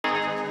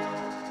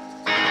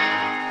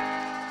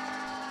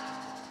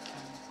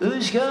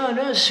Who's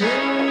gonna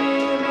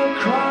swim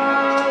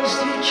across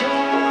the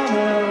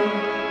channel?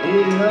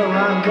 You know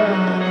I'm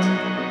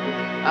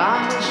gonna.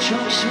 I'm a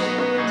strong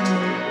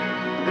swimmer.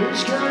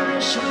 Who's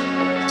gonna swim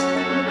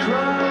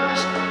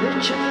across the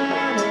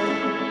channel?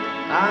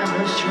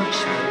 I'm a strong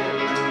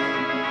swimmer.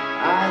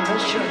 I'm a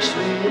strong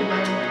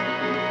swimmer.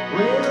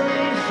 Will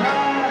you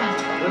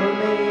follow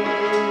me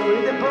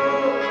with a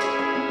boat?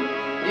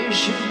 You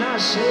should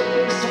not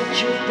say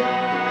such a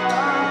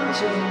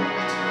daunting.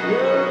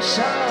 You're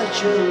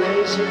such a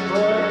lazy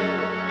boy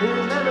who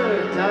never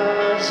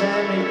does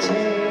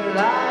anything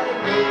like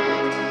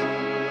this.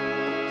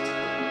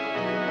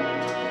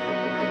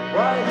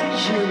 Why did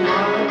you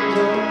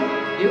wonder?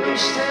 You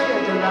stay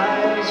at the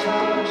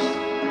lighthouse.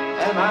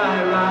 Am I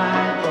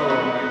right,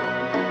 boy?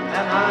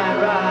 Am I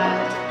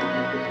right?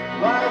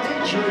 Why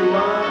did you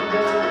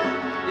wonder?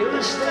 You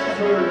stay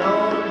for a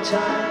long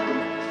time.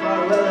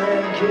 Farewell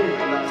and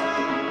goodbye.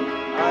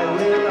 I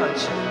will not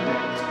turn.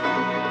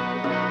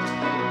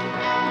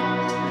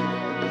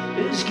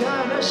 Who's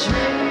gonna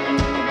swim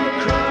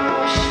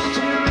across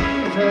the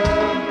river?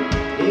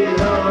 You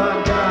know I'm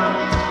gone.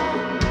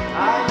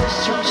 I'm a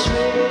strong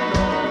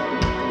swimmer.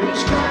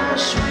 Who's gonna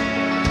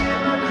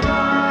swim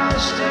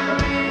across the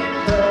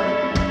river?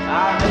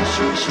 I'm a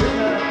strong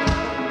swimmer.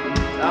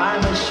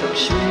 I'm a strong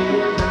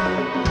swimmer.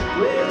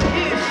 Will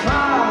you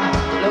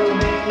follow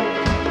me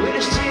with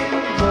a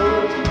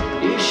steamboat?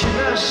 You should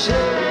not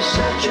say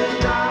such a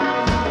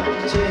dumb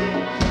thing.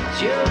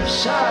 You're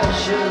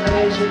such a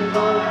lazy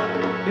boy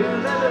who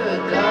never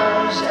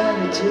does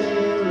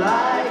anything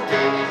like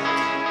this.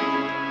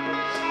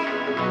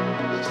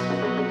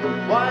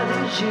 Why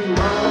did you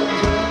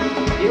wonder?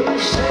 You will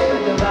stay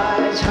at the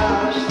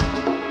lighthouse.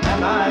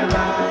 Am I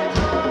right?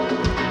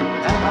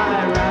 Am I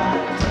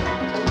right?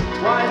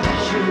 Why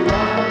did you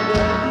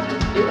wonder?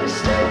 You will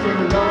stay for a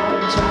long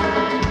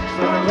time.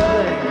 Farewell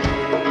and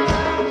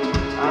goodbye.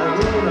 I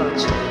will not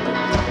tell.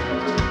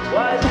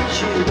 Why did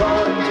you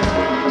wonder?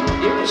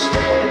 You will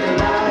stay at the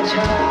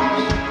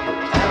lighthouse.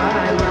 Am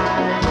I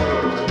right?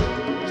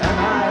 Am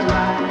I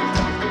right?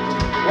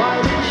 Why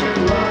did you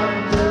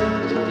wonder?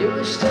 You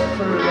will stay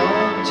for a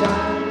long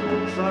time.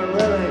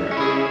 Farewell and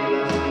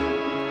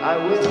goodbye. I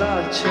will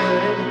not turn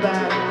it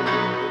back.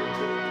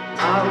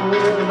 I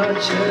will not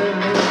turn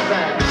it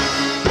back.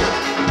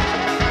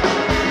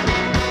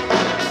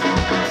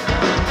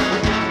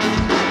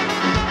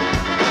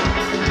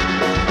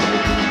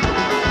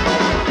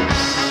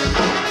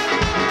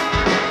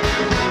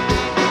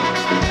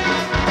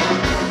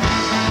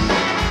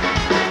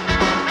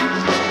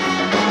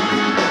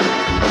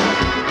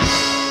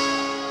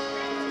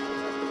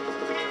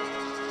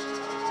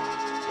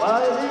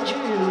 Why did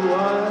you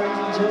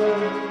wonder?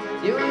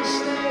 You will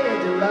stay at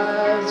the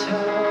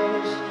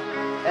lighthouse.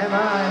 Am I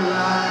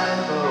right,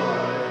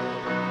 boy?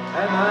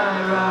 Am I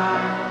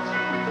right?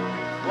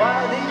 Why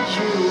did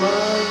you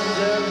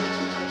wonder?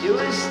 You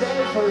will stay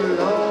for a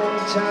long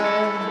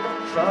time.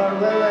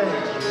 Farewell and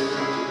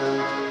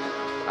goodbye.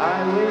 I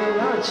will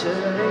not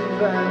turn it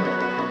back.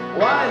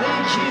 Why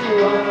did you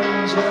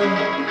wonder?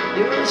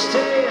 You will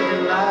stay at the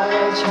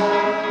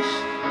lighthouse.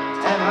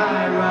 Am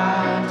I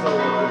right,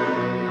 boy?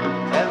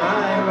 Am I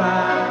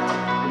right?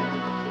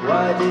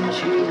 Why did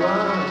you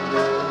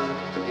wonder?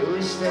 You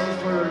will stay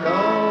for a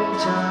long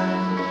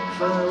time.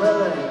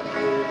 Farewell and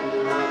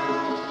goodbye.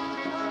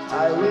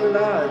 I will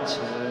not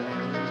turn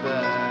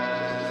back.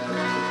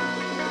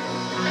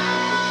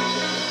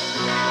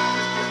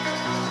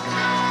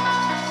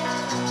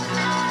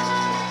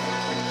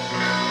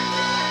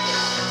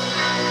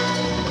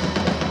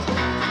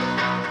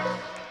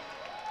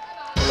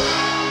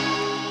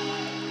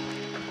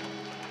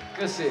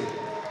 Köszi.